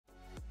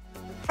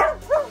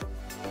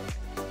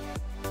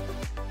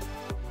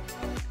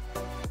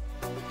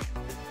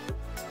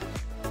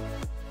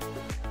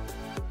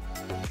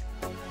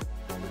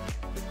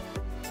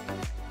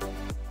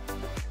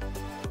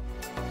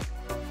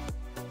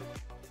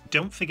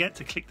Don't forget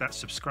to click that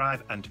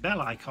subscribe and bell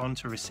icon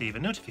to receive a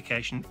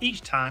notification each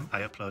time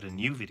I upload a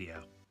new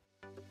video.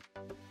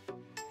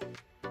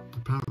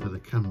 Apparently the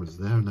camera's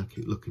there and I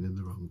keep looking in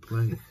the wrong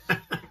place.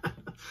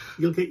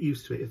 You'll get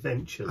used to it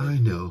eventually. I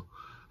know.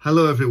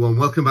 Hello everyone,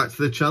 welcome back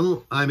to the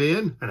channel. I'm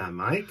Ian. And I'm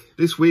Mike.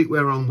 This week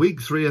we're on week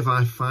 3 of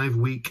our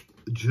 5-week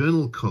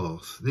journal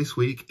course. This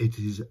week it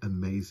is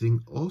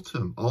Amazing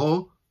Autumn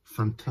or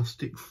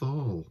Fantastic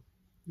Fall.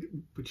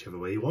 Whichever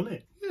way you want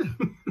it. Yeah.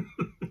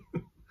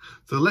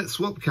 So let's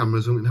swap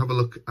cameras and we can have a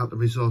look at the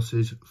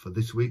resources for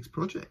this week's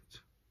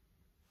project.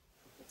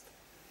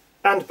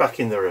 And back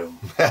in the room.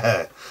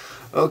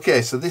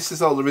 Okay, so this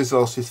is all the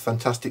resources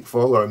Fantastic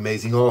Fall or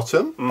Amazing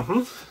Autumn.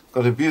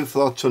 Got a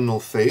beautiful autumnal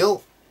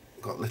feel.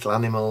 Got little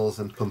animals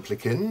and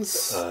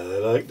pumpkins. I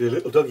like the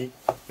little doggy.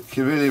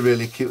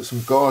 Really cute.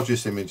 Some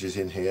gorgeous images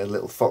in here.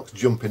 Little fox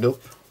jumping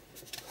up.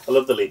 I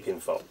love the leaping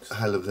fox.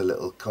 I love the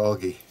little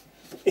corgi.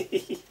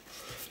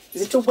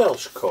 Is it a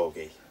Welsh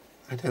corgi?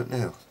 I don't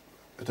know.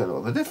 I don't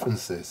know what the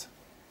difference is.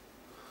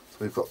 So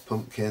we've got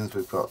pumpkins.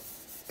 We've got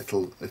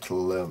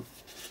little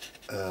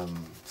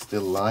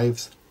still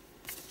lives.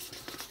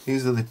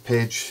 These are the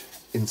page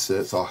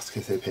inserts, or I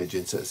can say page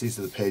inserts. These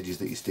are the pages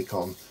that you stick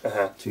on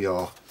to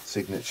your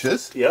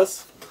signatures.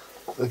 Yes.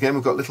 Again,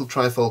 we've got little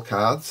trifold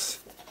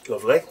cards.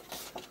 Lovely.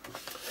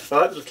 I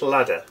like the little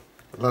ladder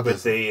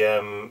with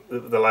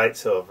the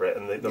lights over it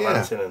and the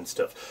lantern and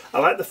stuff. I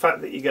like the fact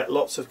that you get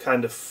lots of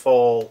kind of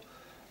fall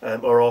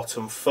or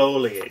autumn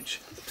foliage,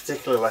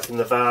 particularly like in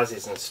the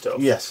vases and stuff.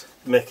 Yes.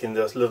 Making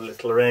those lovely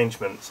little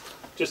arrangements.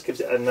 Just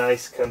gives it a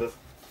nice kind of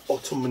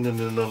autumnal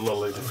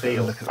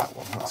feel. Look at that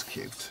one, that's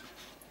cute.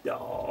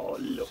 Oh,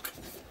 look.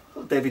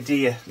 Little baby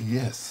deer.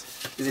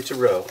 Yes. Is it a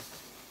row?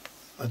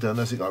 I don't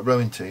know, has it got a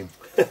rowing team?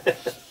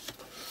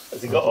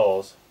 Has it got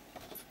oars?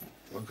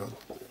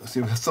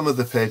 See, some of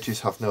the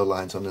pages have no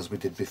lines on as we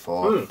did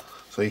before.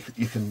 So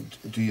you can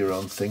do your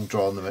own thing,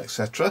 draw on them,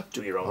 etc.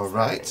 Do your own All thing.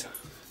 right.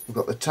 We've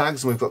got the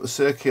tags and we've got the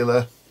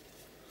circular,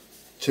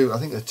 I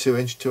think they're 2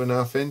 inch,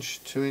 2.5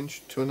 inch, 2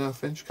 inch,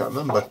 2.5 inch, can't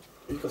remember.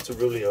 You've got a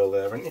rulio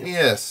there, haven't you?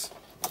 Yes.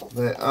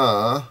 They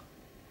are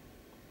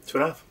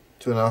 2.5.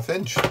 2.5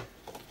 inch.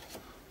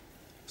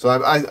 So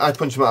I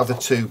punch them out of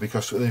the 2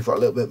 because when you've got a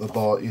little bit of a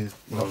board, you're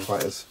not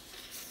quite as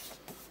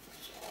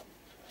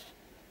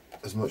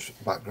much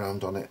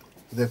background on it.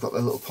 They've got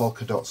their little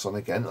polka dots on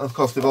again. And of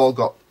course, they've all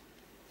got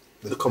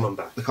The common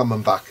back. The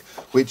common back,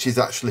 which is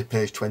actually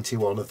page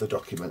 21 of the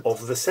document.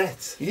 Of the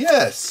set.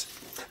 Yes.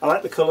 I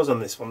like the colours on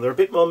this one. They're a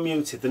bit more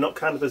muted. They're not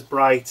kind of as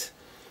bright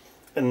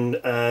and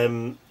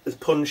as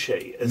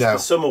punchy as the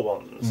summer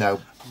ones. No.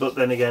 But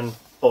then again,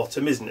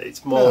 autumn, isn't it?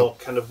 It's more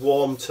kind of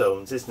warm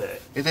tones, isn't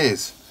it? It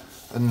is.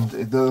 And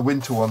the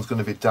winter one's going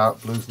to be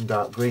dark blues and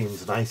dark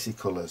greens and icy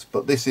colours.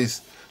 But this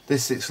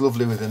sits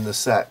lovely within the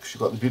set. You've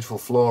got the beautiful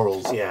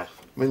florals. Yeah.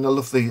 I mean, I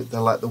love they're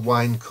like the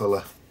wine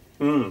colour.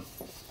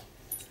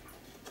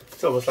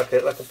 It's almost like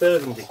a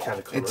burgundy kind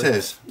of colour. It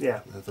is. Yeah.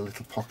 The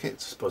little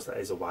pockets. I suppose that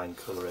is a wine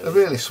colour. Really. They're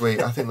really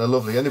sweet. I think they're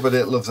lovely. Anybody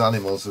that loves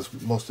animals, as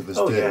most of us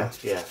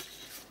do. Yeah.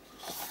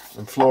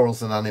 And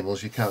florals and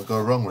animals, you can't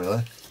go wrong,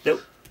 really.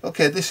 Nope.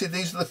 Okay, these are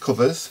the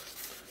covers.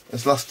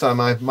 As last time,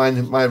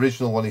 my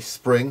original one is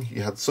spring.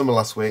 You had summer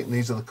last week, and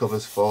these are the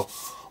covers for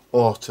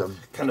autumn.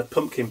 Kind of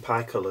pumpkin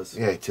pie colours.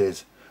 Yeah, it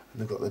is.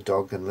 And they've got the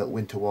dog and little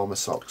winter warmer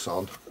socks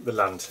on. The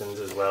lanterns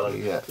as well.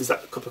 And yeah. Is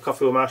that a cup of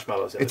coffee with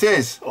marshmarmallows in it? It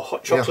is. Or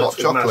hot chocolate with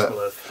chocolate.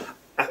 marshmallows.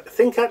 I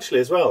think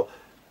actually as well,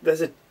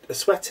 there's a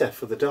sweater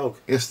for the dog.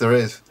 Yes, there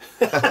is.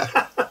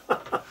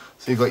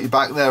 So you've got your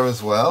back there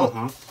as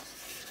well.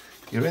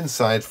 Your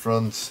inside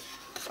front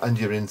and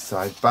your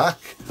inside back.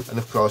 And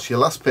of course your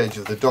last page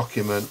of the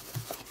document,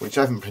 which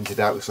I haven't printed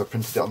out because I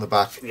printed it on the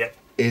back,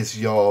 is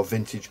your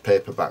vintage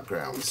paper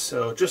background.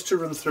 So just to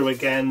run through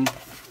again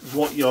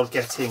what you're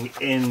getting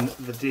in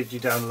the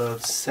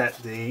Digi-Download set.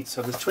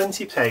 So there's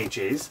 20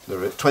 pages.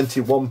 There are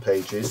 21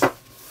 pages.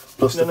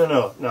 Plus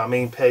No, I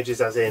mean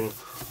pages as in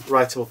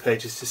writable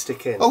pages to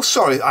stick in. Oh,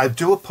 sorry, I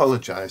do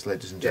apologise,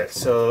 ladies and gentlemen.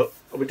 So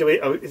are we doing?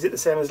 Is it the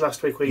same as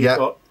last week where you've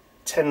got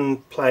 10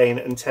 plain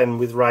and 10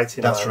 with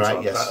writing? That's lines right,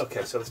 on? yes. Right,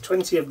 okay, so there's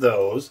 20 of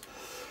those.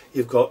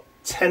 You've got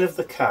 10 of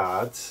the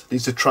cards.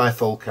 These are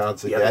trifold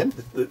cards again.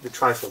 The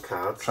trifold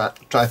cards.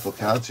 Trifold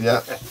cards,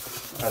 yeah.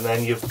 And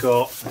then you've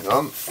got Hang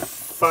on.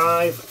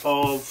 5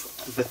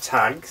 of the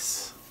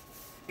tags.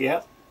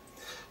 Yeah.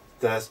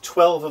 There's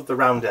 12 of the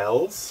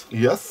roundels.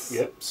 Yes.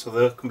 Yep. So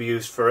they can be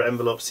used for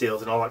envelope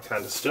seals and all that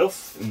kind of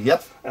stuff.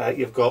 Yep.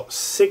 You've got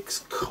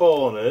 6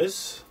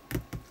 corners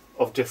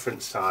of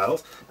different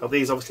styles. Now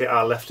these obviously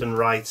are left and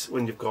right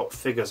when you've got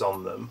figures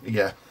on them.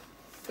 Yeah.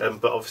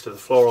 But obviously the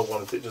floral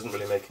ones, it doesn't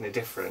really make any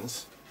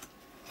difference.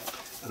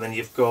 And then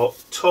you've got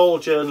tall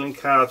journaling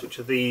cards, which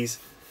are these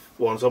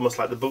ones, almost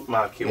like the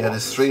bookmarky ones. Yeah,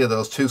 there's 3 of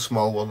those, 2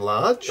 small, 1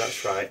 large.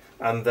 That's right.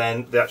 And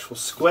then the actual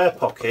square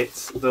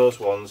pockets, those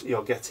ones,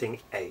 you're getting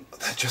 8.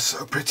 They're just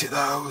so pretty,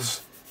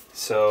 those.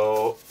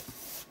 So,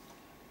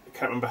 I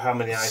can't remember how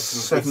many items.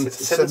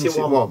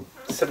 71.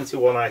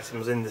 71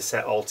 items in the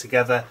set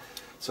altogether.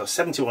 So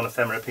 71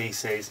 ephemera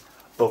pieces,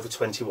 over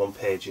 21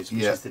 pages,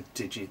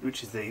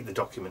 which is the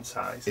document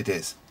size. It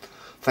is.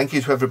 Thank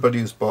you to everybody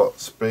who's bought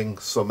spring,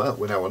 summer.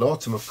 We're now on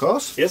autumn, of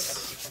course.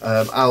 Yes.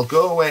 I'll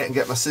go away and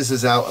get my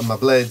scissors out and my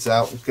blades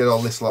out and get all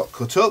this lot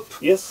cut up.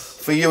 Yes.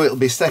 For you, it'll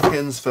be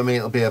seconds. For me,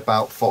 it'll be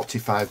about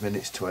 45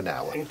 minutes to an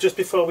hour. And just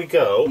before we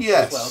go,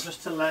 yes. Well,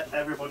 just to let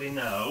everybody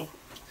know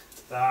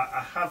that I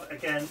have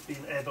again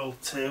been able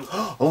to...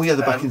 Oh yeah,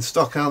 they're back in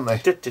stock, aren't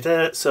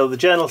they? So the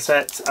journal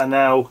sets are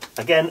now,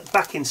 again,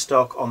 back in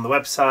stock on the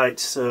website.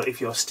 So if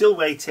you're still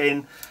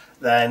waiting,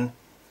 then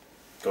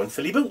go and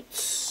fill your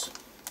boots.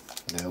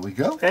 There we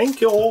go. Thank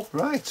you.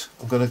 Right,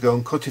 I'm going to go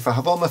and cut. If I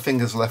have all my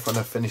fingers left when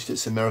I've finished,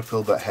 it's a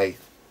miracle, but hey,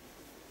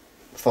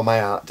 for my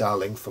art,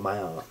 darling, for my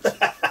art.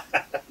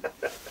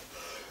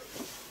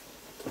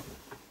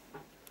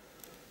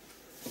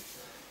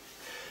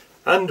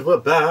 And we're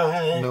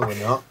back. No, we're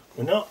not.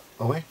 We're not.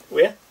 Are we?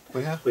 We are.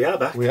 We are. We are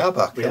back. We are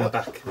back. We are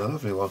back.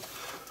 Lovely one.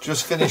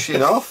 Just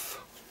finishing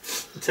off.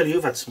 I tell you,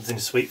 you've had something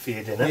sweet for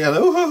your dinner. Yeah,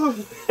 no.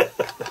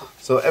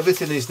 So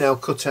everything is now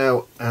cut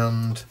out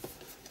and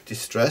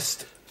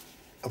distressed.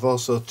 I've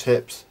also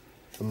taped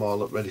them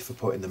all up ready for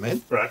putting them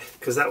in. Right,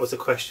 because that was a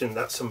question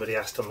that somebody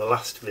asked on the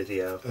last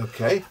video.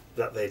 Okay.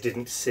 That they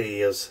didn't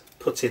see us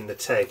put in the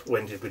tape.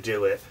 When did we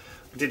do it?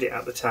 We did it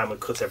at the time we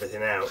cut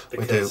everything out.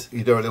 Because we do.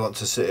 You don't really want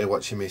to sit here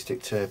watching me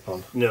stick tape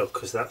on. No,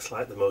 because that's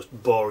like the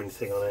most boring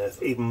thing on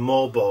earth. Even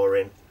more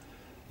boring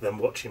than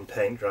watching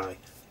paint dry,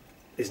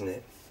 isn't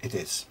it? It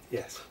is.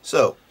 Yes.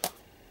 So,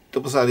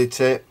 double-sided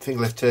tape,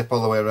 finger lift tape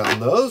all the way around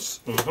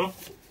those.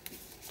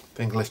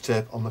 Finger lift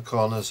tape on the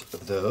corners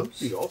of those.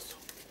 Yes.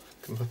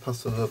 Can I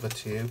pass those over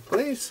to you,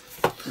 please?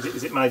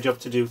 Is it my job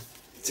to do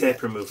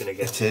tape removing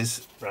again? It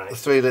is. Right. The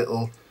 3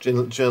 little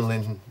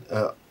journaling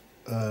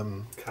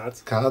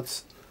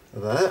cards are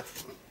there.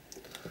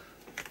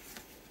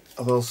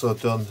 I've also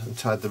done and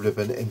tied the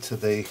ribbon into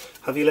the...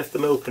 Have you left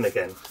them open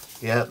again?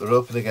 Yeah, they're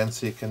open again,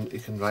 so you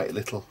can write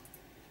little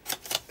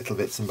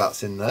bits and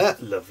bats in there.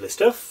 Lovely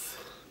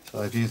stuff.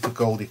 So I've used the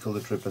goldie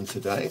coloured ribbon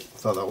today.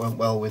 Thought that went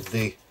well with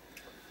the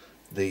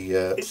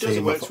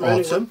theme of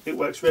autumn. It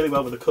works really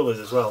well with the colours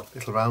as well.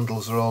 Little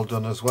roundels are all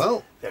done as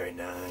well. Very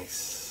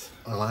nice.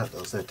 I like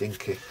those, they're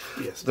dinky.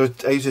 Yes.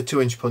 I use a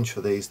 2-inch punch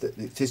for these.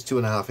 It is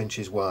 2.5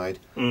 inches wide,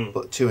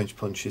 but 2-inch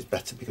punch is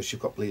better because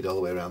you've got bleed all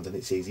the way around and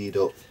it's easy, you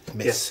don't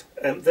miss.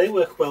 Yes. They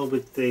work well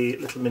with the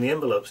little mini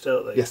envelopes,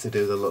 don't they? Yes, they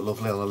do. They look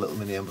lovely on the little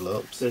mini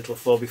envelopes. The little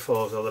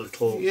 4x4s or the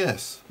little...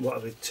 Yes. What are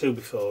they?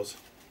 2x4s?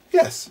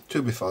 Yes,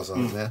 2x4s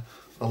on there.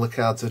 All the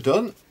cards are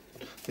done.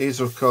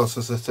 These are, of course,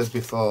 as I said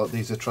before,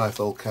 these are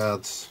trifold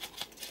cards,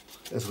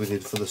 as we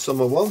did for the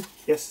summer one.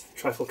 Yes,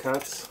 trifle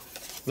cards.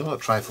 No, not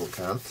trifold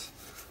cards.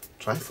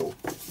 Trifle.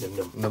 Num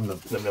num. Num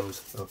num. Num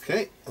nums.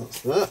 Okay,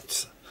 that's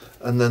that.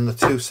 And then the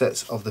 2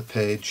 sets of the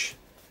page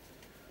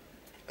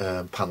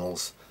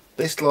panels.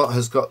 This lot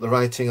has got the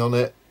writing on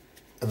it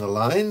and the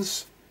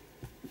lines.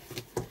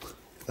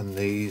 And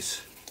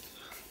these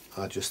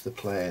are just the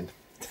plain.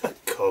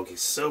 Cog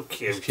is so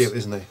cute. He's cute,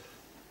 isn't he?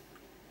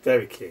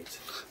 Very cute.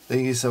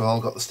 These have all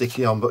got the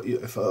sticky on, but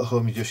if at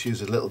home you just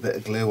use a little bit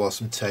of glue or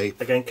some tape.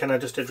 Again, can I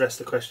just address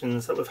the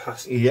questions that we've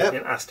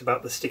been asked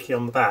about the sticky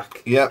on the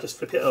back? Yeah. Just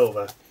flip it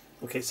over.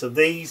 Okay, so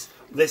this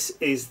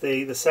is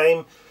the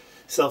same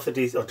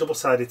self-adhesive or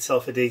double-sided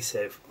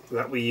self-adhesive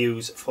that we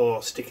use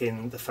for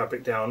sticking the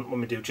fabric down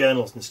when we do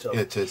journals and stuff.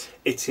 Yeah, it is.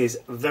 It is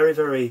very,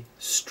 very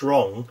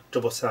strong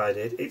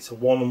double-sided. It's a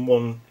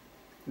 1-on-1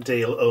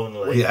 deal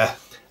only. Yeah.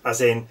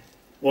 As in,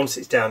 once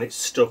it's down, it's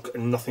stuck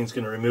and nothing's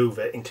going to remove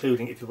it,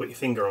 including if you put your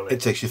finger on it. It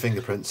takes your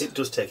fingerprints. It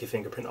does take your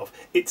fingerprint off.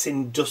 It's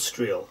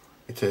industrial.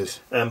 It is.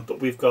 But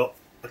we've got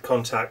a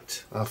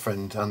contact. Our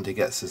friend Andy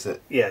gets us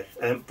it. Yeah,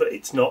 but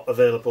it's not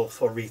available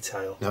for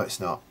retail. No, it's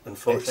not.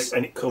 Unfortunately,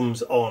 and it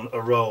comes on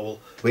a roll,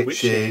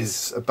 which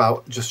is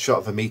about just short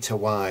of 1 metre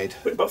wide.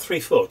 About 3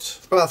 foot.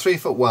 About 3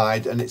 foot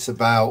wide, and it's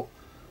about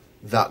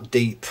that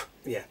deep.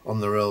 Yeah. On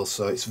the roll,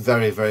 so it's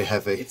very, very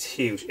heavy. It's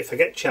huge. If I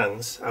get a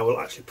chance, I will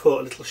actually put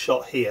a little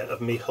shot here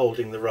of me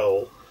holding the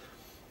roll.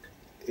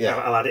 Yeah.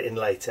 I'll add it in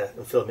later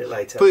and film it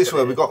later. Put it this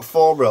way, we've got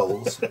 4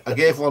 rolls. I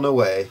gave one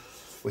away.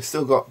 We've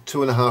still got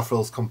 2.5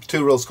 rolls,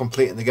 2 rolls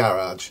complete in the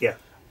garage. Yeah.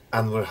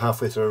 And we're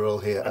halfway through a roll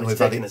here. And we've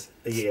taken us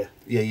a year.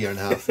 Yeah, a year and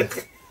a half.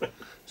 Yeah.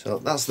 So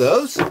that's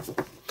those.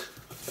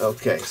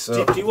 Okay,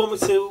 so... Do you want me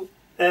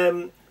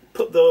to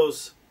put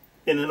those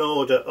in an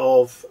order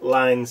of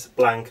lines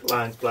blank,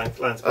 lines blank,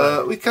 lines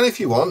blank? We can if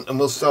you want, and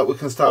we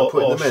can start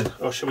putting them in.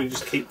 Or shall we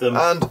just keep them?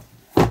 And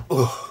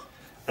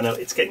I know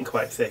it's getting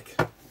quite thick.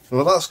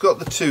 Well, that's got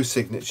the 2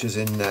 signatures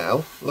in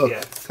now. Look,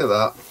 look at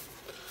that.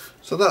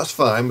 So that's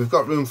fine. We've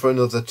got room for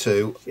another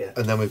 2,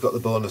 and then we've got the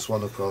bonus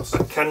one, of course.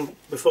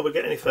 Before we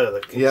get any further,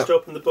 can you just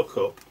open the book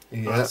up?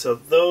 Yeah. Right, so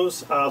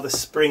those are the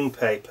spring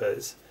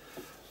papers.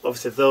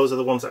 Obviously, those are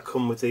the ones that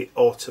come with the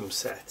autumn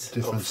set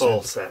or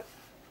fall set.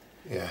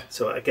 Yeah.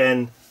 So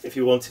again, if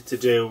you wanted to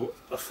do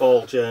a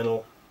fall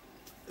journal,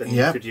 then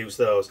you could use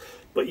those.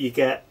 But you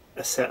get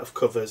a set of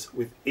covers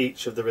with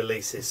each of the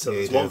releases. So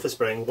there's one for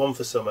spring, one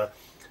for summer,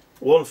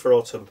 one for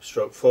autumn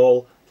stroke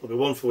fall, There'll be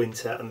one for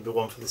winter and there'll be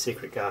one for the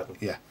secret garden.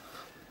 Yeah.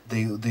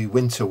 The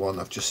winter one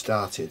I've just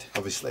started,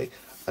 obviously,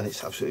 and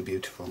it's absolutely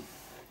beautiful.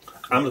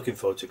 I'm looking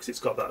forward to it because it's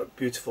got that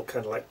beautiful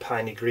kind of like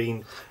piney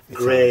green,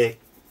 grey,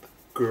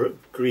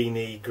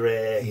 greeny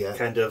grey,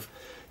 kind of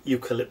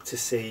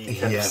eucalyptusy,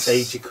 kind of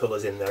sagey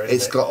colours in there, isn't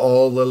It's got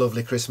all the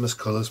lovely Christmas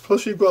colours,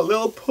 plus you've got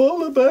little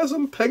polar bears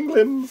and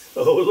penguins.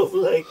 Oh,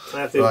 lovely. Can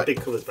I have the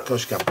big colours back? Of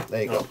course you can.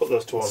 There you go. I'll put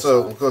those to one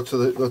So side. we'll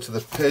go to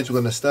the page we're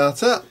going to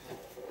start at.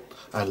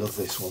 I love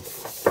this one.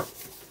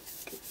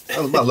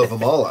 I love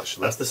them all,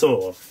 actually. That's the summer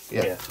one.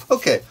 Yeah.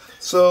 Okay,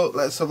 so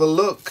let's have a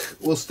look.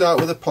 We'll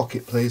start with a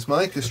pocket, please,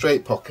 Mike. A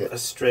straight pocket. A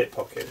straight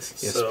pocket.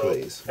 Yes,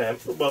 please.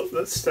 Well,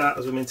 let's start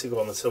as we mean to go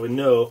on, so we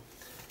know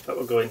that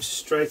we're going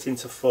straight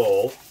into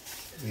fall.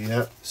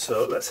 Yeah.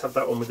 So let's have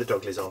that one with the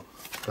doggies on.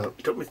 Oh.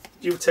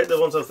 You take the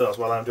ones off those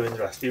while I'm doing the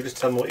rest. You just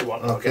tell me what you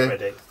want and I'll get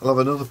ready. I'll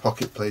have another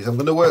pocket, please. I'm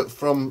going to work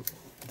from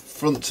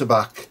front to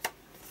back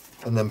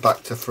and then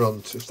back to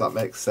front, if that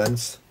makes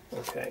sense.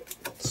 Okay.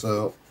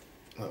 So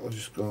that will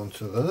just go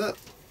onto that.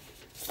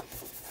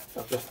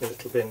 I've left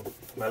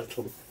my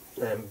little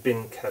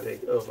bin caddy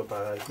over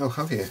by Oh,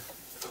 have you?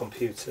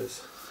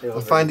 computers. I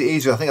find it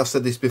easier. I think I've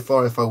said this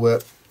before. If I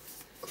work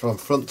from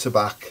front to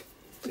back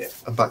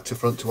and back to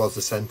front towards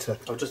the centre.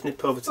 I'll just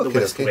nip over to the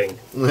west wing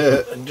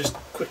and just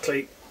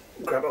quickly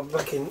grab them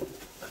back in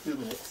a few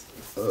minutes.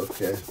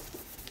 Okay.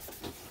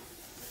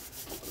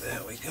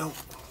 There we go.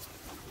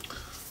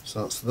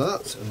 So that's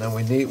that, and then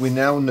we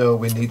now know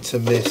we need to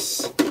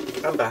miss.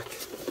 I'm back.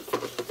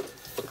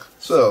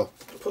 So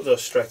put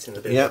those straight in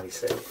the bin. You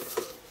see.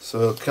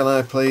 So can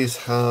I please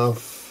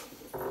have?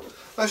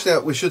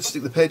 Actually, we should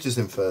stick the pages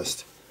in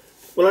first.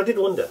 Well, I did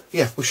wonder.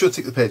 Yeah, we should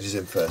stick the pages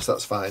in first.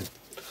 That's fine.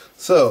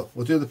 So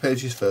we'll do the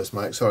pages first,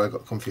 Mike. Sorry, I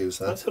got confused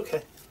there. That's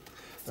okay.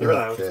 You're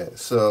allowed. Okay,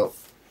 so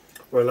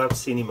we're allowed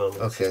senior moments.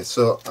 Okay,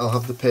 so I'll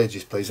have the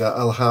pages, please.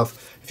 I'll have,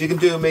 if you can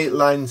do me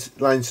lined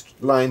plain,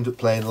 line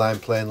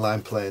plain,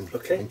 line plain.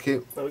 Okay. Thank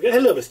you. There we go.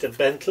 Hello, Mr.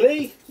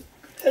 Bentley.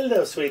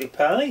 Hello, sweetie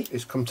pie.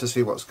 He's come to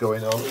see what's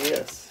going on.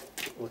 Yes.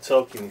 We're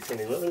talking, what are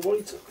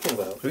you talking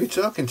about? Who are you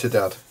talking to,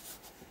 Dad?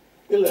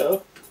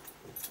 Hello.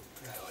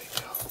 There we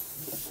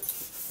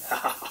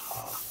go.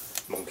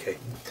 Monkey.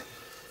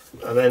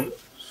 And then.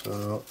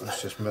 So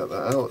let's just make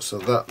that out. So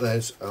that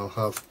there's. I'll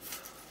have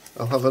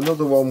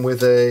another one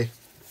with a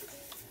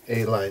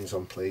lines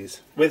on,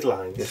 please. With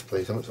lines. Yes,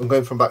 please. I'm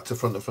going from back to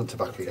front and front to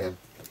back again.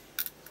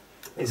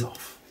 He's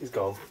off. He's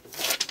gone.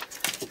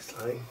 It's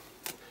like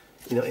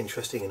you're not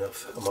interesting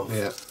enough. I'm off.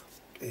 Yeah.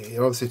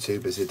 You're obviously too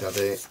busy,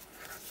 Daddy.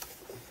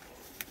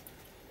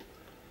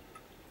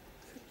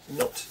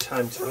 Not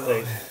time to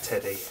play,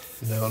 Teddy.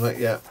 No, not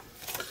yet.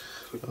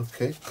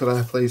 Okay. Could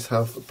I please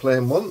have a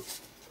plain one?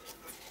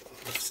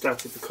 I've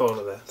started the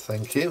corner there.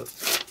 Thank you.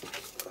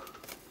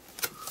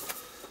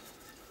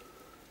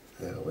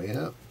 There we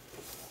are.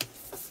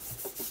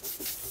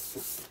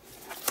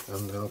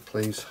 And I'll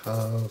please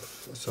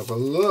have, let's have a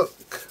look.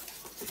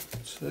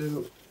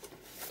 2,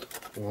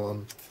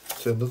 1,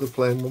 2, another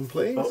plain one,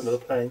 please. Oh, another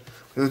plain.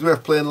 Did we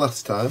have plain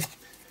last time?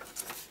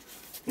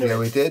 No. Yeah,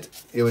 we did.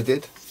 Yeah, we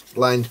did.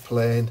 Lined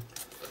plain.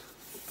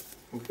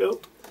 There we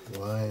go.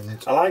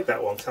 Lined. I like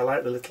that one. I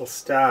like the little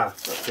star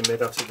that's been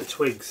made out of the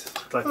twigs.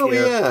 Like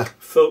yeah.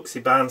 Folksy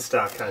barn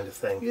star kind of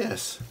thing.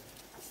 Yes.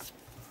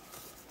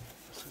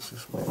 Let's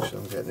just make sure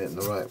I'm getting it in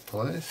the right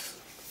place.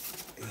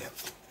 Yeah.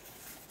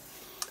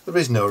 There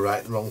is no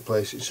right and wrong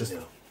place, it's just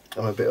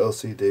I'm a bit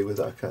OCD with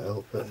that, I can't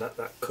help it. And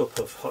that cup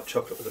of hot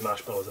chocolate with the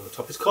marshmallows on the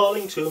top is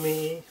calling to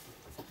me.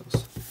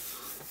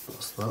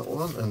 That's that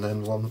one, and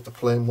then a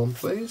plain one,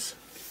 please.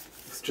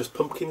 It's just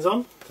pumpkins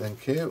on.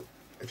 Thank you.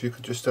 If you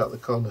could just start the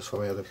corners for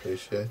me, I'd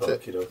appreciate it.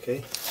 Okie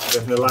dokie. We're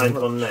having a line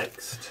on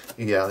next.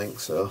 Yeah, I think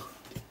so.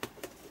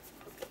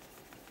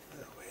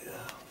 There we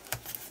are.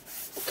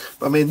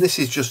 But, I mean, this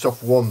is just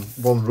off one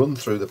run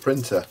through the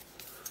printer.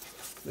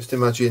 Just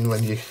imagine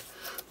when you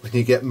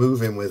get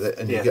moving with it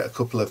and you get a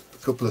couple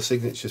of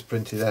signatures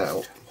printed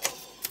out.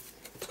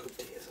 Good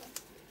dears.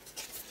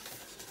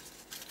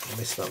 I'll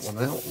miss that one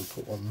out and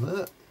put one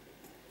there.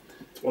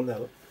 It's one there.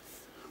 Look.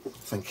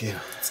 Thank you.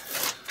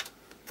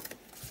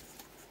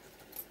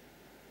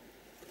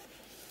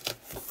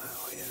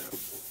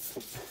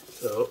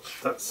 So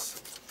that's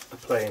a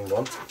plain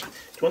one. Do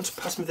you want to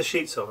pass me the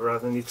sheets over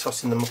rather than you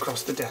tossing them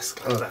across the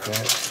desk like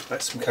that?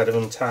 Like some kind of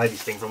untidy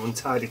thing from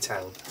Untidy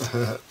Town.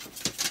 I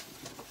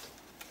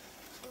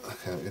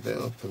can't get it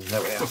open. There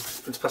we are.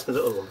 Just pass me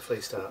the other one before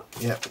you start.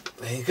 Yep,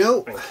 there you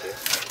go. Thank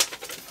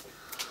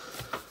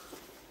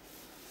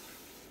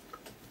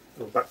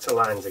you. Go back to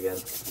lines again.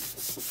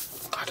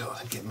 I don't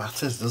think it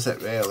matters, does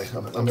it really?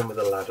 I'm in with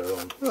the ladder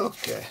on.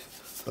 Okay.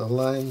 So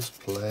lines,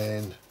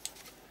 plain.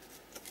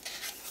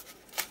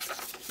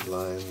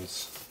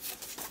 Lines,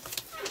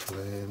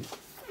 plain,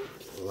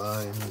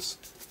 lines.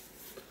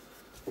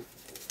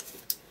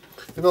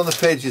 You know, on the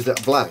pages that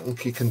are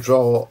blank, you can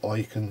draw or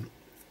you can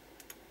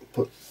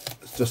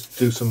just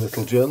do some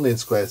little journaling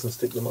squares and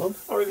stick them on.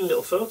 Or even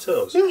little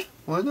photos. Yeah,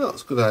 why not?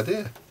 It's a good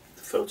idea.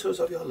 The photos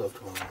of your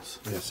loved ones.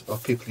 Yes, or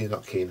people you're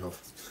not keen of.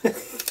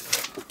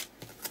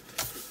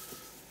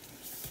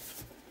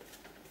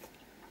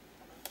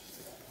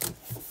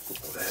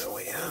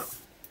 are.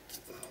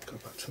 Go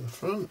back to the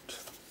front.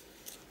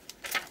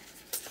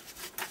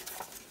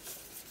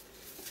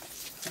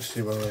 Let's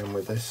see where I am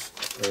with this.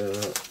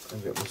 I'll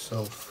get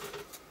myself.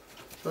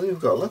 Oh, we've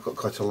got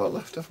quite a lot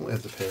left, haven't we,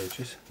 of the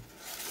pages?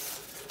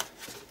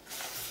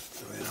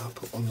 There we are.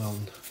 Put one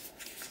on.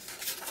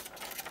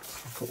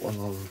 I'll put one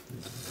on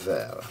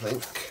there, I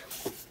think.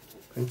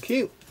 Thank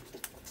you.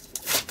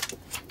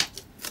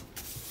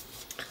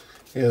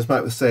 Yeah, as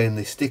Mike was saying,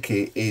 the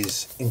sticky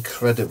is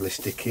incredibly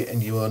sticky,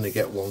 and you only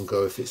get one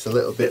go if it's a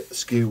little bit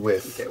skew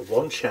with. You get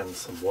one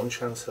chance and one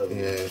chance only.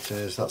 Yeah, it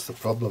is. That's the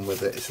problem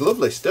with it. It's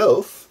lovely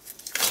stuff,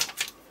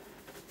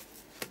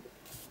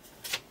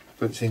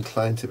 but it's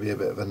inclined to be a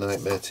bit of a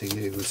nightmare to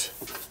use.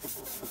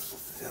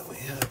 There we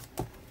are.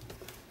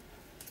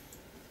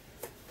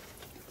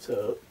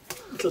 So,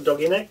 little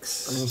doggy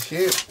necks. Thank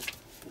you.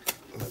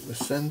 At the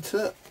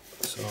centre.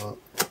 So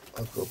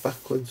I'll go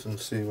backwards and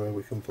see where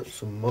we can put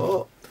some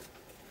more.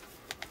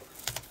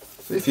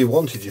 If you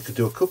wanted, you could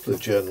do a couple of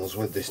journals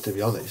with this, to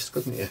be honest,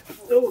 couldn't you?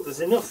 Oh,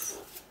 there's enough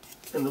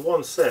in the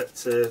one set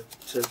to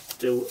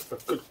do a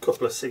good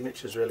couple of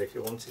signatures, really, if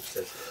you wanted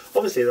to.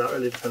 Obviously, that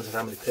really depends on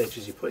how many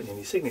pages you're putting in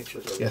your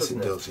signatures. Really, yes,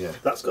 it does, yeah.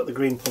 That's got the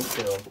green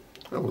pumpkin on.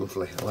 Oh,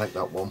 lovely. I like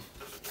that one.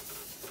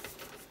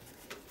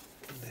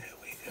 There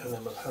we go. And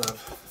then we'll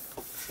have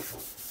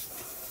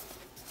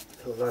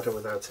a ladder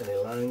without any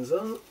lines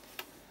on.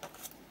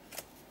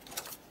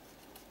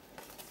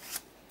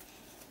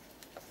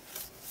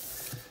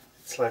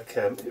 It's like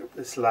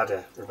this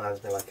ladder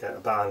reminds me like a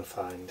barn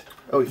find.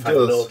 Oh, it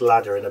does. An old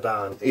ladder in a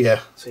barn.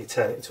 Yeah. So you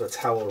turn it into a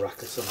towel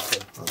rack or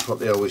something. That's what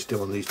they always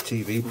do on these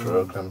TV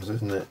programmes,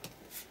 isn't it?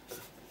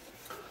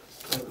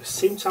 We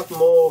seem to have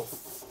more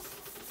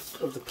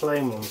of the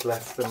plain ones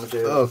left than we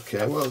do.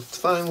 Okay, well, it's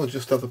fine. We'll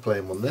just have the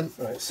plain one then.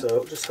 Right,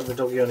 so just have the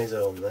doggy on his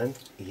own then.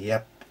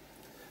 Yep.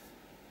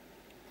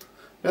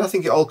 And I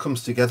think it all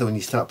comes together when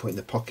you start putting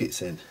the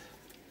pockets in.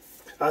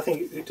 I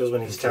think it does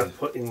when you start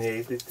putting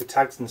the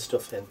tags and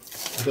stuff in.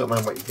 I don't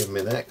mind what you give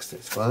me next,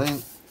 it's fine.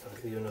 I'll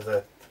give you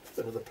another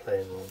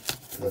plain one.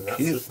 And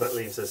then that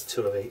leaves us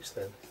two of each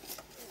then.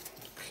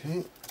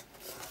 Okay.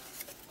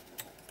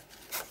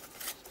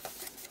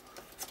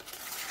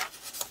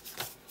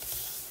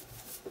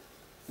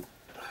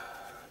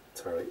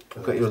 Sorry.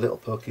 I've got you a little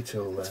pokey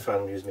tool there. It's fine,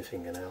 I'll use my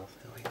fingernails.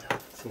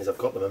 Seeing as I've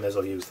got them, I may as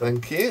well use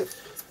them. Thank you.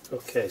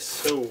 Okay,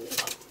 so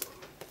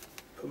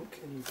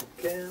pumpkins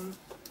again.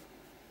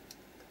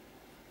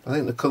 I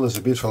think the colours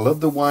are beautiful. I love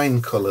the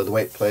wine colour, the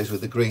way it plays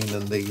with the green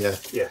and the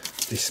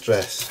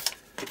distress.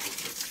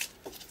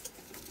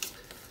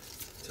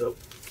 So,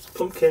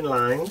 pumpkin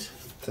lined.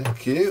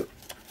 Thank you.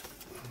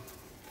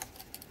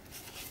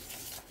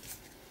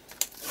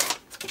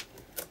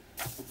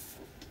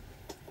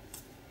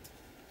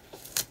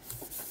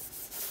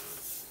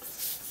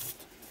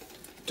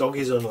 Dog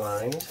is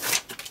unlined.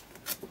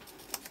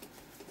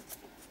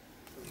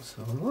 Let's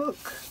have a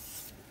look.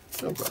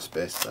 I've got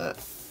space there.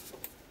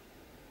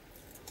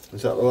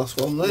 Is that the last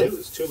one there? No,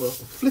 there's two more.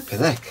 Flipping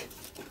heck.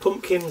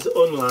 Pumpkins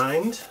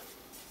unlined.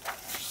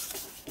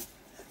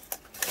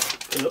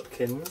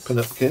 Pinupkins.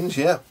 Pinupkins,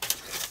 yeah.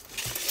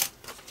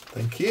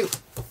 Thank you.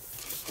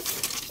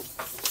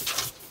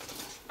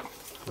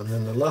 And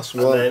then the last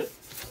one. And then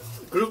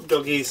group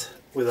doggies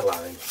with a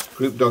line.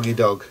 Group doggy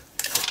dog.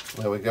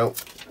 There we go.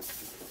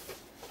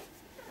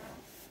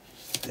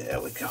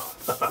 There we go.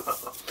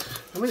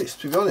 I mean,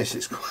 to be honest,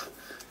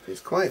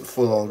 it's quite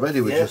full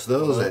already with just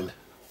those in.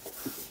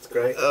 It's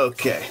great.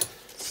 Okay,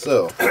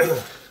 so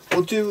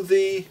we'll do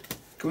the.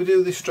 Can we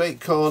do the straight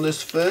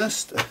corners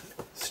first?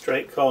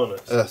 Straight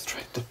corners.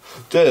 Straight.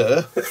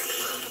 Duh.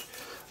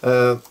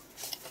 The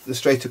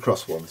straight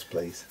across ones,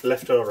 please.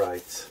 Left or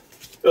right?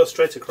 Oh,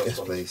 straight across yes,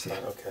 ones. please. Yeah.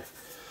 Right, okay.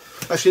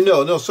 Actually,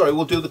 no. Sorry,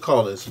 we'll do the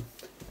corners.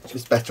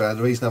 It's better. And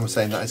the reason I'm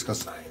saying that is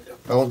because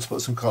if I want to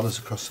put some corners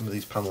across some of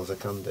these panels, I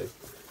can do.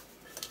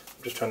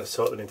 I'm just trying to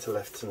sort them into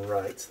lefts and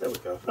rights. There we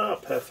go. Ah,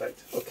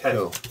 perfect. Okay.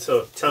 Cool.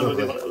 So tell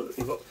me,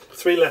 you've got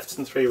 3 lefts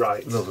and 3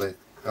 rights. Lovely.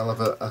 Can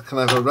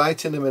I have a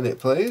right in a minute,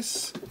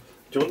 please? Do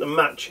you want them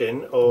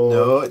matching or?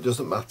 No, it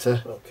doesn't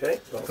matter. Okay.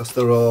 Because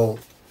they're all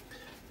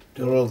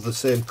the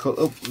same colour.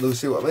 Oh,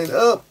 Lucy, what I mean?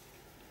 Up.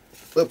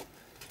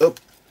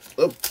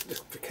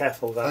 Just be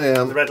careful that. I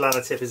am. The red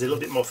liner tip is a little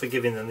bit more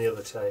forgiving than the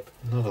other tape.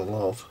 Not a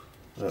lot.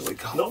 There we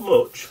go. Not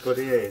much, but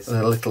it is.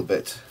 And a little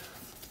bit.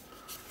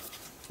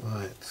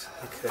 Right.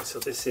 Okay, so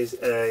this is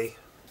a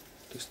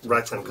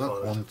right-hand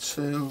corner. 1,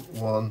 2,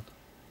 1,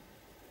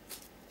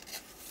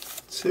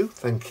 2.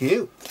 Thank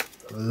you.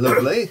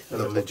 Lovely.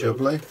 Lovely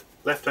jubbly.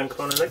 Left-hand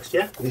corner next,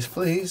 yeah? Yes,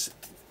 please.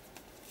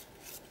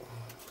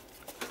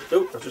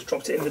 Oh, I've just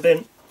dropped it in the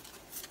bin.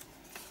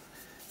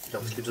 It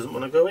obviously doesn't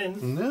want to go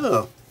in.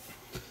 No.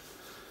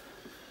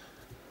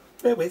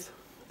 Bear with.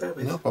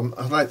 No problem.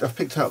 I've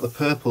picked out the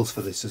purples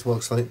for this as well,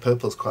 because I think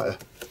purple's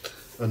quite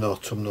an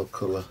autumnal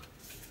colour.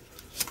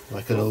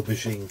 Like an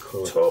aubergine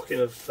colour. Talking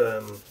of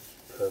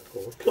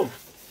purple, plum.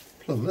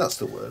 Plum, that's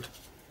the word.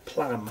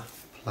 Plam.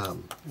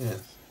 Plam,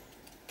 yes.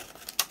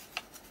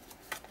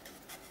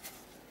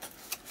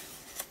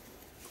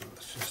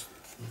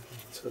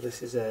 So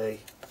this is a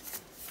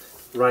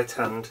right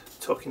hand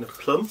talking of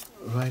plum.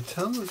 Right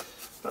hand.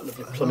 That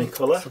lovely plummy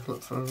colour. Let's have a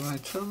look for a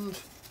right hand.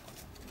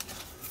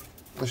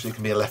 Actually, it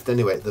can be a left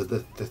anyway.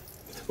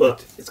 Well,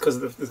 it's because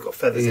they've got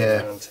feathers in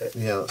it, hasn't it?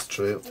 Yeah, that's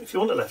true. If you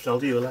want a left, I'll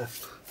do you a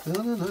left.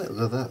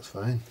 No, that's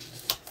fine.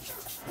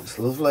 It's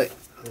lovely.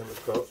 And then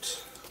we've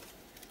got...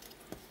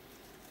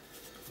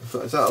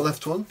 Is that a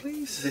left one,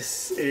 please?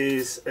 This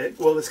is...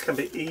 well, this can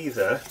be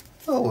either.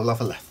 Oh, we'll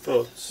have a left.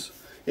 But...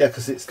 Yeah,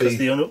 because it's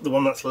the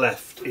one that's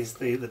left is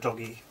the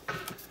doggy.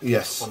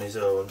 Yes. On his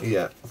own.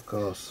 Yeah, of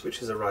course.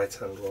 Which is a right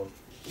hand one.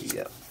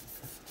 Yeah.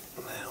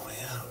 There we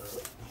are.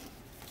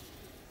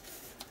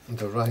 And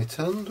the right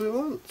hand we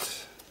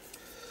want.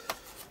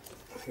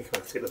 I think I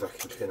have to get the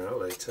vacuum cleaner out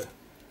later.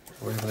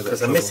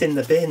 Because I'm missing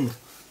the bin.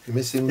 You're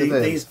missing the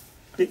bin? These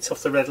bits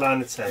off the red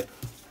liner tape,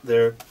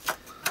 they're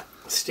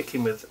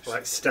sticking with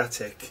like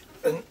static,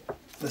 and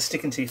they're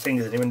sticking to your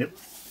fingers, and you end up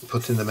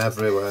putting them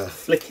everywhere,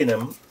 flicking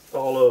them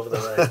all over the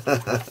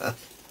way.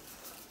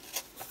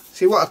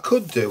 See, what I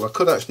could do, I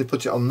could actually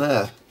put it on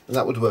there, and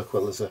that would work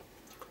well as a...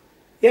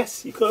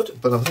 Yes, you could.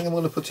 But I think I'm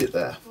going to put it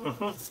there.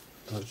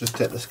 I'll just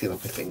take the skin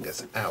off my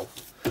fingers. Ow.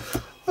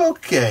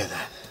 Okay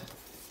then.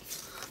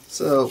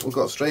 So we've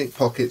got straight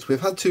pockets.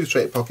 We've had 2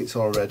 straight pockets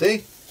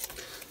already.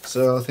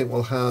 So I think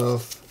we'll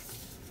have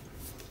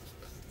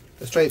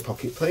a straight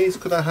pocket, please.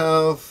 Could I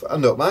have... I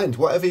don't mind.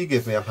 Whatever you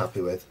give me, I'm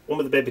happy with. One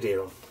with the baby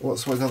deer on.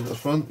 What's we got at the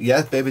front?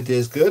 Yeah, baby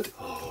deer's good.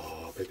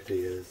 Oh, baby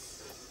deers.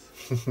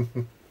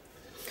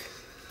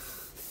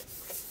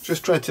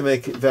 Just try to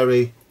make it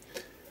very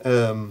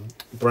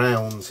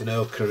browns and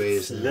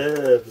ochreys.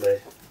 Lovely.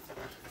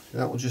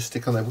 That will just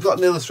stick on there. We've got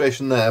an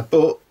illustration there,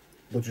 but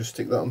we'll just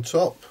stick that on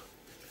top.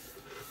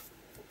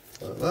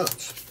 Like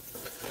that.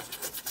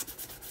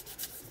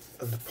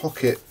 And the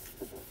pocket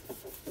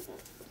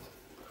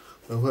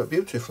will work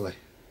beautifully.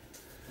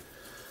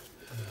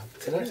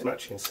 It's a nice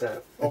matching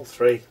set. All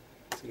 3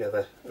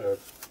 together are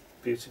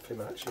beautifully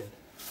matching.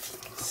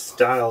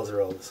 Styles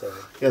are all the same.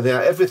 Yeah, they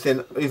are.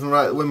 Everything, even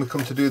right when we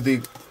come to do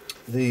the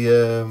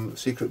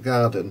secret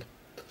garden,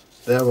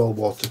 they're all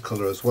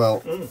watercolour as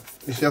well.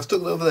 You see, I've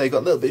stuck it over there, you've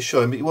got a little bit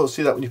showing, but you won't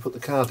see that when you put the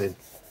card in.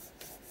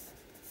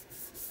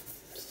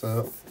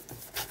 So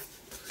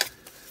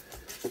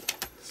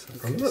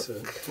okay, so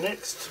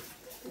next,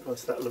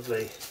 what's that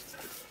lovely...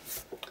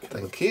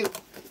 Thank you.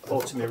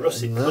 Autumny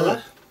russet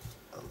colour.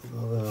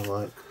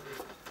 Like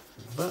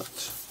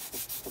that.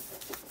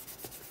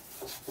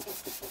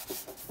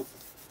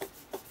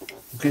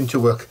 Going to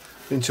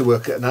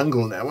work at an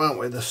angle now, aren't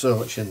we? There's so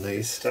much in these.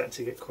 It's starting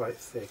to get quite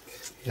thick.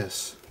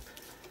 Yes.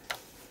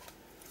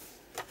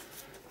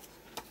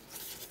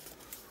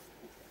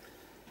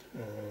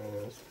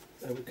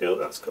 There we go.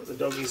 That's got the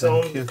doggies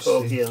on. The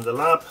corgi and the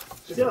lab.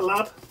 Is it a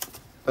lab?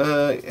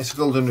 It's a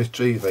golden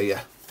retriever.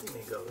 Yeah. There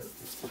you go then.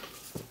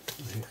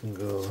 You can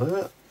go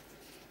there.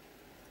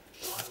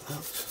 Like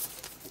that.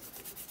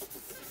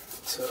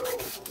 So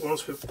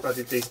once we've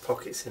added these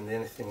pockets in, the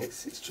only thing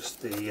it's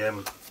just the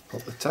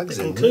put the tags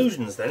in.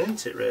 Inclusions then,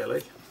 isn't it?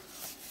 Really.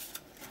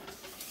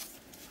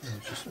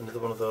 Just another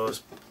one of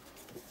those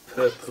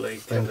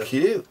purpley kind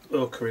of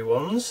ochre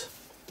ones.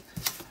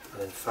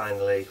 And then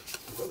finally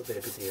we've got the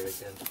baby deer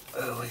again.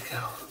 There we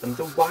go. And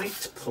the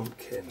white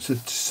pumpkin.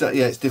 So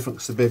yeah, it's different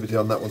because the baby deer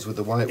on that one's with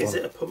the white one. Is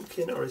it a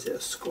pumpkin or is it a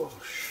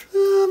squash?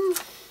 I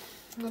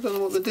don't know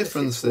what the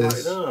difference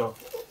is. I know.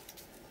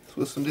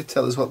 Will somebody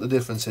tell us what the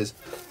difference is?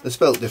 They're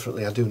spelt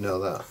differently, I do know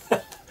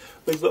that.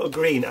 We've got a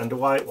green and a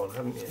white one,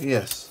 haven't you?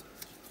 Yes.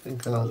 I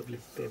think I'll lovely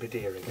baby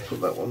deer again.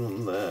 Put that one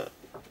on there.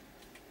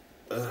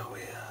 There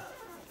we are.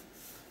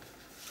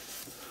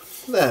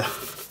 There.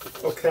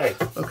 Okay.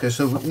 Okay,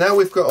 so now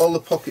we've got all the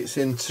pockets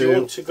into... Do you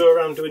want to go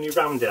around doing your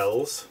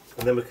roundels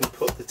and then we can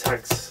put the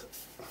tags...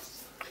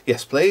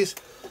 Yes, please.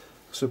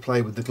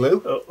 Supply with the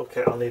glue. Oh,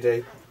 okay, I'll need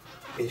a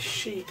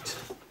sheet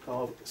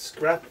of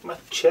scrap. My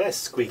chair's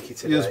squeaky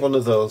today. Use one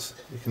of those.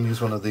 You can use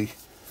one of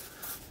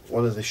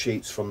the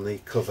sheets from the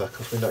cover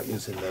because we're not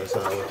using those,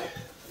 are we?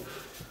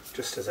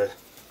 Just as a...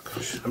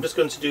 I'm just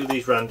going to do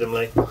these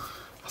randomly.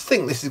 I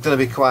think this is going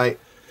to be quite...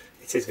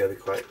 It is going to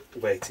be quite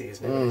weighty,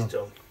 isn't it, when it's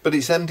done? But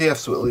it's MDF,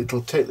 so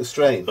it'll take the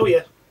strain. Oh,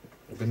 yeah.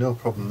 There'll be no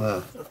problem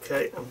there.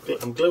 Okay,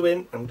 I'm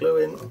gluing.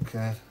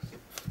 Okay.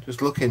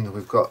 Just looking,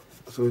 we've got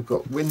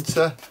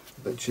winter,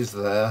 which is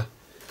there.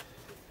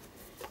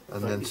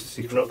 And then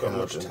you've not got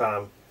much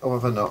time. Oh,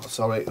 have I not?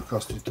 Sorry, of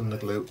course you've done the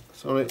glue.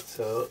 Sorry.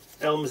 So,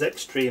 Elm's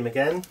Extreme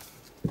again.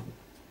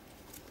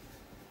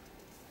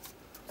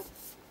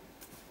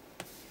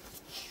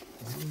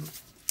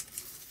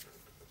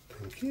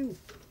 Thank you.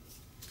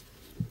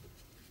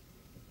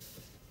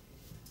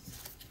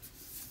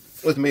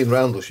 With me and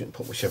roundels, you can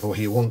put whichever way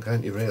you want,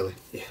 can't you, really?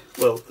 Yeah,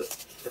 well,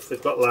 if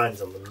they've got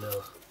lines on them,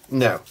 no.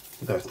 No,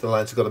 the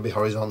lines have got to be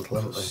horizontal,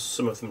 haven't they?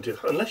 Some of them do,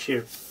 unless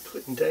you're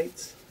putting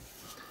dates.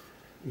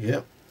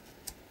 Yep.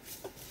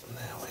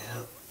 There we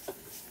are.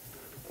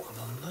 One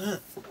on there.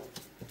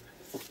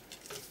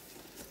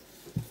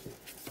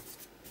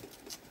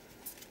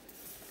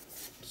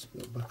 Just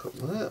go back up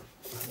there.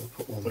 We'll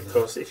put one of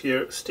course, if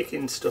you're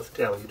sticking stuff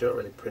down, you don't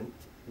really print.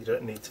 You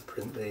don't need to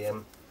print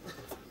the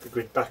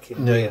grid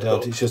backing. No, you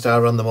don't. It's just I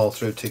run them all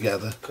through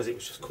together because it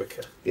was just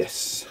quicker.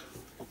 Yes.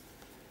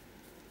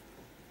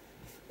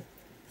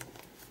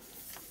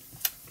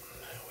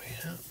 There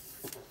we are.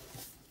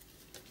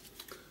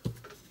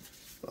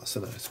 That's a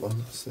nice one.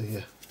 That's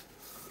the.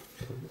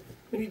 I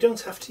mean, you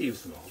don't have to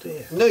use them all, do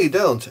you? No, you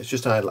don't. It's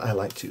just I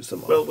like to use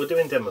them all. Well, we're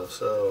doing demo,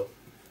 so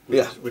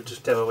yeah, we're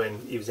just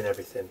demoing using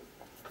everything.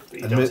 But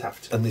you don't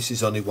have to. And this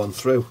is only one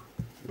through,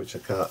 which I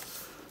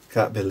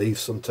can't believe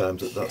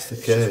sometimes that's the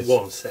case. Just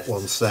one set.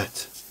 One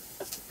set.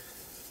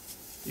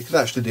 You could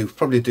actually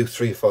probably do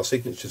 3 or 4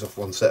 signatures off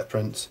one set of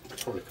prints.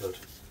 Probably could.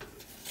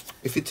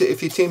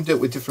 If you teamed it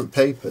with different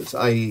papers,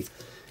 i.e.,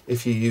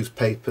 if you use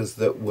papers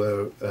that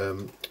were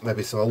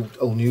maybe some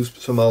old news,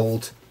 some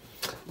old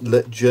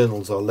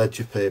journals or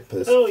ledger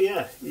papers. Oh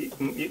yeah, you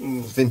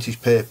can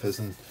vintage papers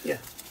and yeah.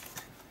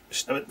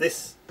 I mean,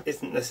 this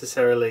isn't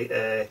necessarily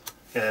a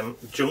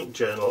junk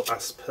journal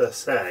as per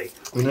se,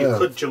 but you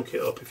could junk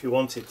it up if you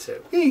wanted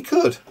to. Yeah, you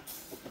could.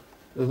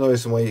 There's no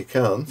reason why you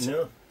can't.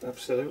 No,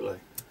 absolutely.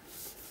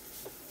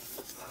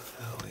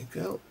 There we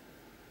go.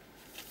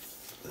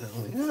 There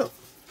we go.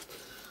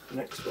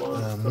 Next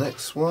one. And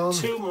next one.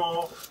 2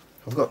 more.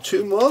 I've got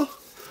 2 more.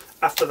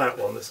 After that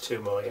one, there's 2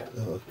 more, yeah.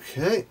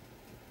 Okay.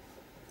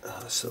 Oh,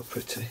 that's so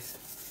pretty.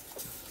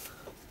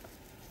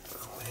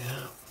 Oh,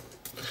 yeah.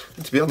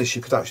 And to be honest,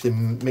 you could actually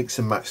mix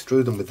and match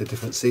through them with the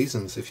different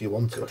seasons if you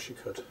wanted. Of course you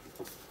could.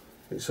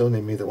 It's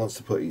only me that wants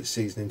to put each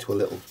season into a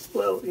little...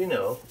 Well, you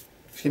know...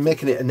 If you're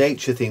making it a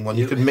nature theme one,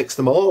 you could mix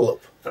them all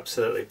up.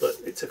 Absolutely, but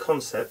it's a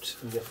concept.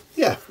 And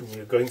yeah. And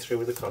you're going through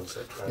with the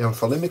concept, right? Yeah, I'm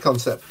following my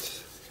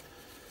concept.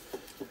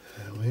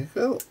 There we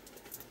go.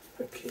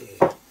 Okay.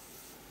 Yeah,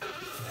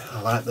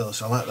 I like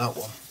those. I like that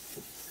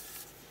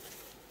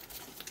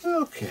one.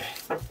 Okay.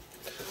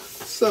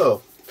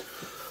 So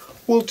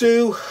we'll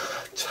do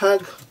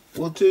tag.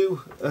 We'll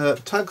do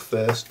tag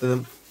first,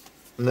 and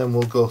then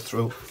we'll go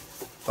through.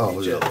 Oh,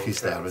 look,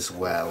 he's there as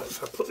well.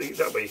 If I put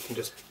that way, you can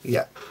just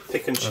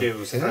pick and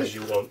choose as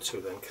you want to.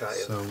 Then, can't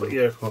you? So put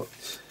your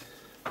let's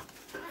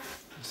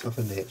have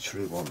a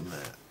naturey one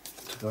there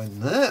to go in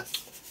there.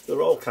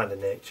 They're all kind of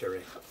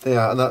naturey. They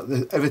are,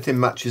 and everything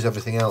matches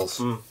everything else,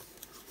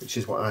 which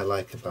is what I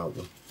like about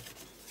them.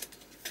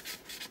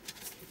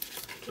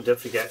 And don't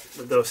forget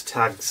those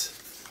tags.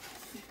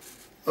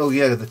 Oh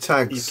yeah, the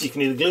tags. You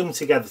can either glue them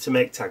together to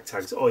make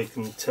tags, or you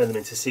can turn them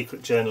into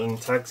secret journaling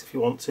tags if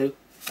you want to.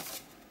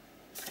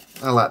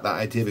 I like that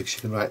idea because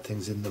you can write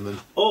things in them.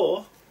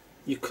 Or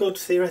you could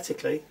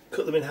theoretically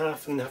cut them in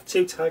half and have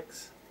 2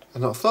 tags.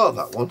 I've not thought of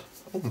that one.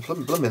 Oh,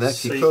 blooming heck,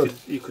 so you could.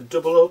 You could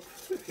double up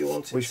if you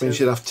wanted Which to. means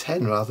you'd have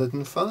 10 rather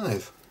than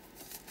 5.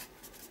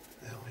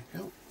 There we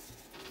go.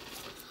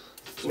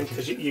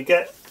 Because you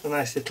get a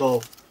nice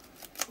little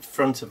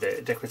front of it,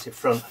 a decorative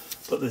front,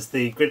 but there's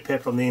the grid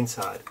paper on the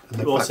inside. And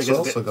the back's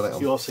also got it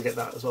on. You also get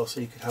that as well, so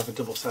you could have a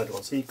double-sided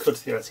one. So you could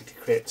theoretically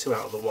create 2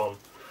 out of the one.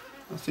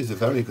 That is a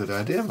very good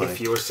idea, Mike.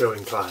 If you were so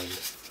inclined.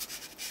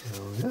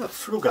 Oh, yeah.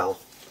 Frugal.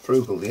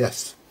 Frugal,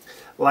 yes.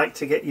 Like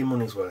to get your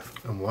money's worth.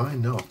 And why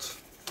not?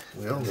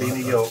 We all Being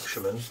like a that.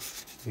 Yorkshireman.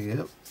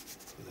 Yep.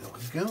 There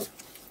we go.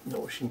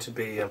 Not wishing to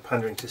be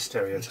pandering to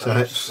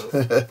stereotypes.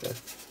 There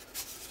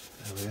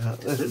we are.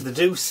 They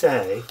do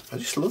say. I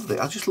just love the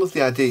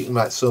idea you can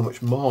write so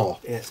much more.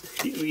 Yes.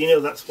 You know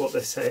that's what they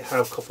say.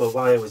 How copper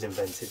wire was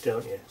invented,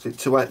 don't you? So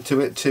two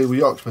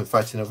Yorkshiremen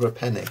fighting over a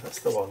penny.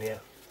 That's the one, yeah.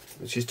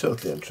 Which is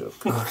totally untrue, of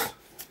course.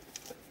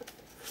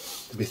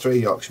 There'd be 3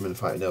 Yorkshiremen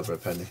fighting over a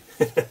penny.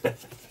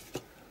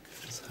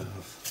 So,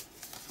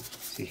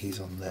 see, he's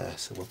on there,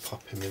 so we'll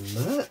pop him in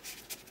there.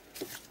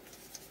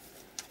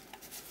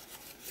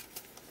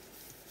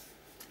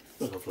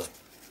 Lovely.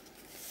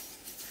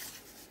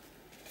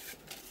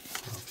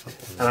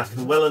 And I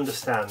can well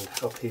understand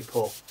how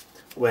people,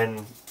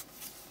 when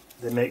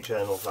they make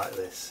journals like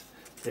this,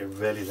 they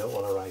really don't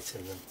want to write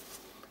in them.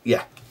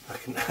 Yeah. I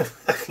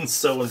can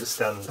so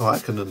understand. Oh, I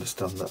can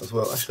understand that as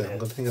well. Actually, I'm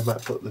going to think I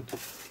might put the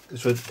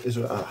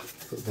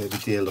put baby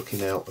deer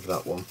looking out of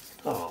that one.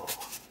 Oh.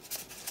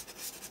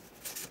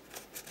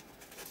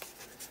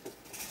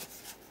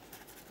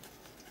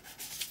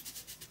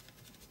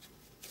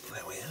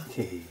 There we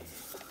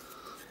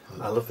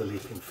are. I love the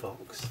leaping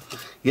fox.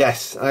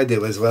 Yes, I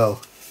do as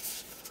well.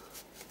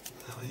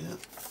 There we are.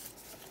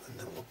 And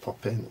then we'll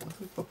pop in. What do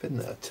we pop in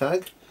there? A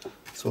tag.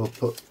 So we'll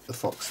put the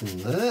fox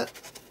in there.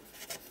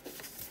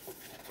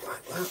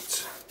 Like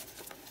that.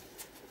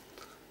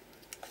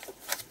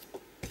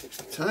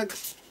 Tag.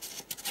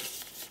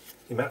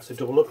 You might have to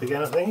double up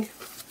again, I think.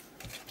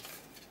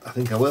 I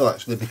think I will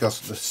actually, because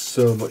there's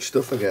so much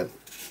stuff again.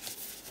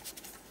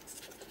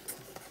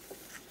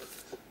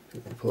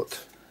 We'll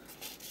put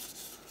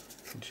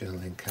a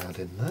journaling card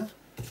in there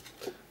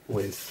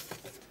with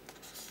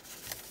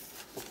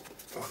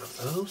one of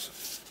those.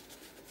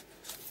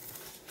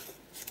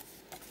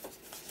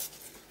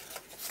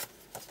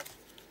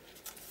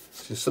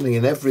 There's something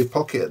in every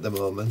pocket at the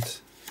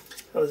moment.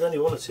 Oh, there's only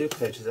 1 or 2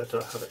 pages that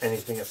don't have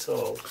anything at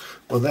all.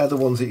 Well, they're the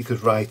ones that you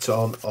could write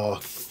on or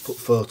put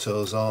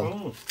photos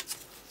on.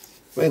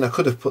 I mean, I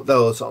could have put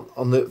those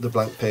on the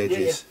blank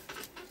pages.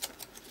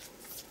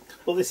 Yeah.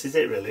 Well, this is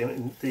it really. I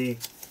mean, the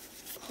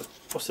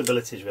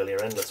possibilities really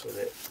are endless with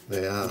it.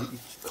 They are.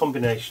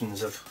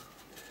 Combinations of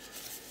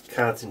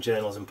cards and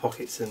journals and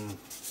pockets and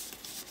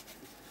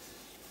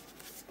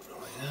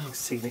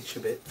signature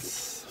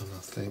bits. And I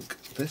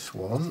think this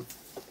one,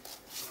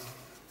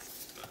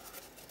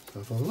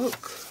 have a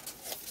look.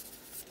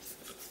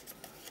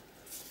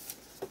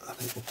 I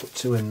think we'll put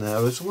 2 in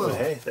there as well.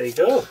 Okay, there you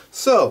go.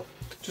 So,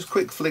 just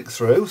quick flick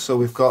through. So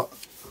we've got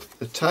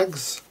the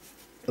tags,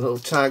 the little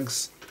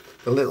tags,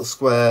 the little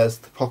squares,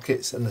 the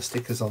pockets and the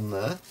stickers on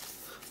there.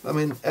 I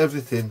mean,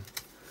 everything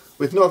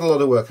with not a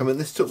lot of work. I mean,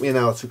 this took me an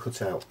hour to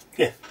cut out.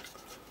 Yeah.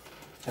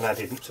 And I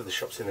didn't to the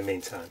shops in the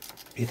meantime.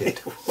 You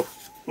did.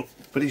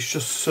 But it's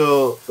just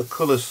so, the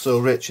colour's so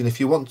rich, and if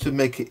you want to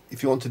make it,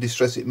 if you want to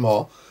distress it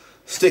more,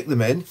 stick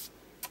them in,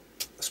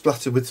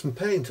 splatter with some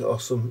paint or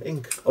some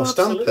ink, or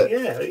stamp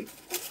it.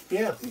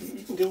 Yeah,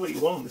 you can do what you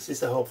want. This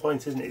is the whole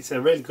point, isn't it? It's a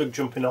really good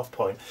jumping off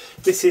point.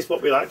 This is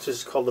what we like to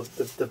just call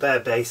the bare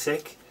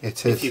basic.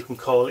 It is. If you can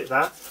call it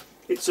that.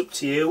 It's up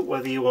to you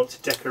whether you want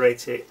to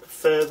decorate it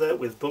further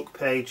with book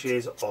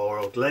pages or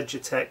old ledger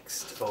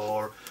text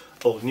or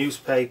old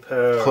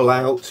newspaper,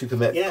 pull-outs. You can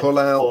make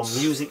pull-outs, or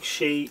music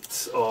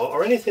sheets,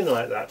 or anything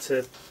like that.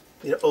 To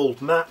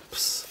old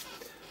maps,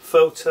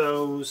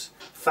 photos,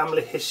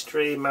 family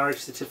history, marriage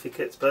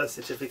certificates, birth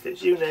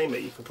certificates. You name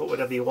it. You can put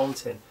whatever you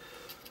want in.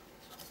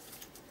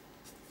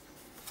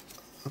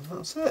 And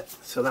that's it.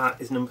 So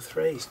that is number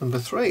 3. It's number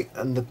 3,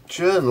 and the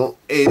journal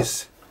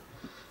is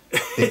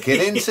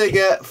beginning to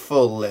get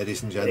full,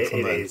 ladies and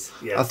gentlemen. It is.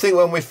 Yeah. I think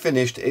when we're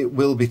finished, it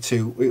will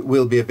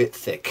be a bit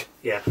thick.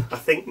 Yeah, I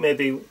think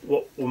maybe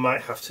what we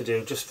might have to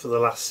do just for the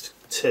last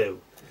 2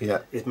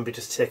 is maybe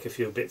just take a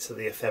few bits of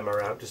the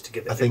ephemera out just to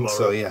give it a bit more. I think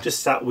so, yeah. Just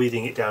start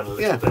weeding it down a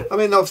little bit. I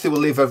mean, obviously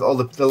we'll leave all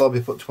they'll all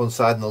be put to one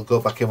side and they'll go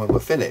back in when we're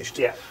finished.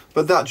 Yeah.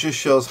 But that just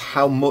shows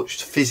how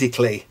much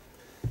physically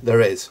there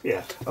is.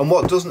 Yeah. And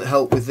what doesn't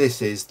help with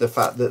this is the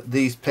fact that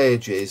these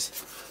pages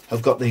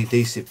have got the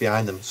adhesive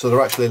behind them, so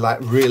they're actually like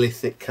really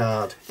thick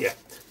card. Yeah.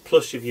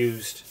 Plus you've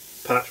used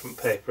parchment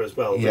paper as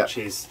well, which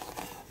is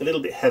a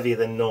little bit heavier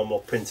than normal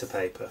printer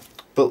paper.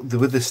 But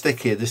with the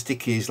sticky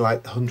is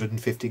like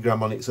 150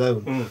 gram on its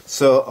own.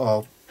 So,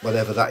 or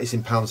whatever that is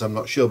in pounds, I'm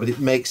not sure, but it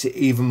makes it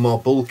even more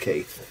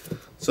bulky.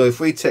 So if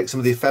we take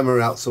some of the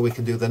ephemera out so we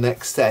can do the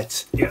next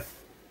set,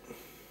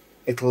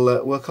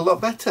 it'll work a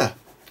lot better.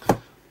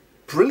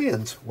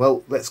 Brilliant.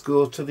 Well, let's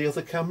go to the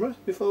other camera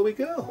before we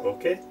go.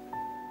 Okay.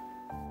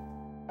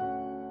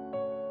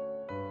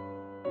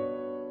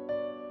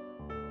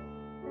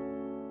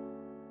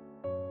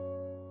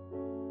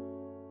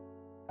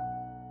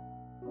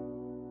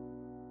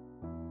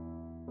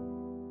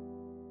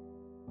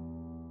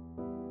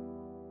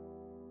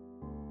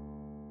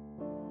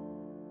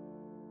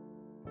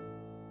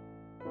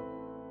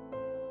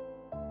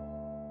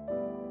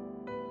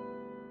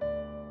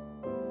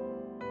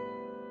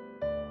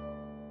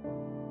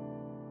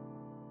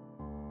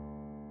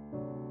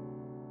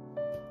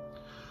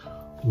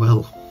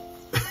 Well,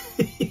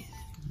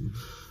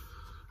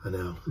 I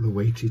know. The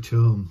weighty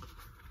tome.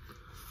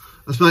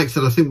 As Mike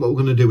said, I think what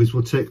we're going to do is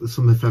we'll take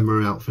some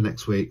ephemera out for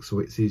next week so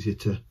it's easier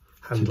to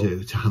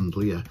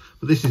handle, yeah.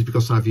 But this is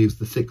because I've used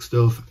the thick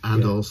stuff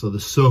and also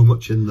there's so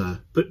much in there.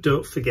 But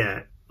don't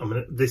forget,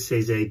 this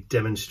is a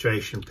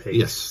demonstration piece.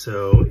 Yes.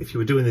 So if you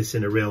were doing this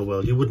in a real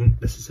world, you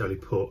wouldn't necessarily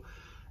put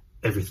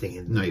everything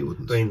in there. No, you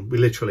wouldn't. I mean, we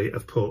literally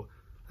have put,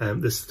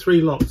 there's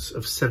 3 lots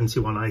of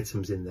 71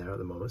 items in there at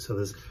the moment. So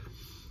there's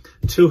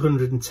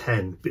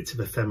 210 bits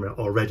of ephemera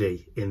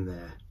already in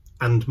there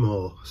and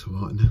more. That's a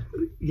lot, isn't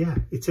it? Yeah,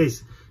 it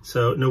is.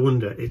 So no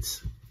wonder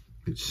it's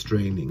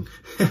straining.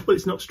 Well,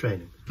 it's not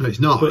straining. No, it's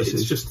not. But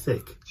it's just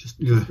thick. Just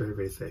very,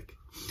 very thick.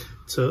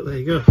 So there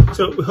you go.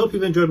 So we hope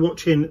you've enjoyed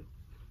watching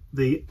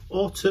the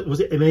autumn.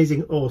 Was it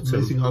Amazing Autumn?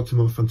 Amazing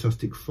Autumn or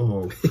Fantastic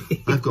Fall.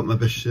 I've got my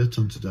best shirt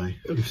on today.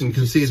 You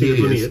can see the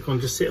ears. Come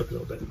on, just sit up a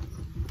little bit.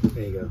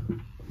 There you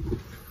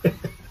go.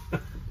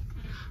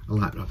 I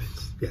like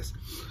rabbits. Yes.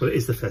 Well, it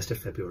is the 1st of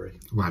February.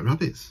 White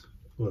rabbits.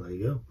 Well, there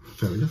you go.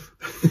 Fair enough.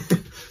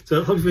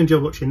 So I hope you've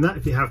enjoyed watching that.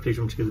 If you have, please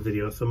remember to give the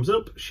video a thumbs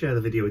up, share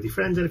the video with your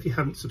friends, and if you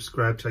haven't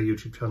subscribed to our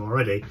YouTube channel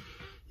already,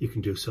 you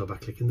can do so by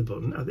clicking the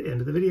button at the end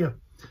of the video.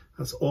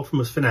 That's all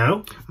from us for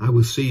now. I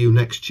will see you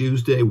next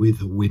Tuesday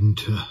with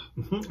winter.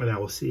 And I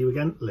will see you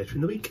again later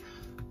in the week.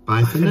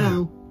 Bye for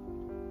now.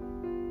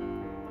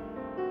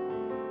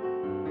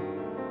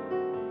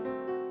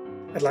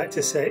 I'd like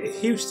to say a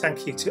huge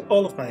thank you to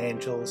all of my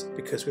angels,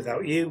 because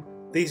without you,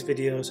 these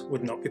videos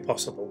would not be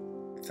possible.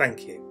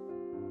 Thank you.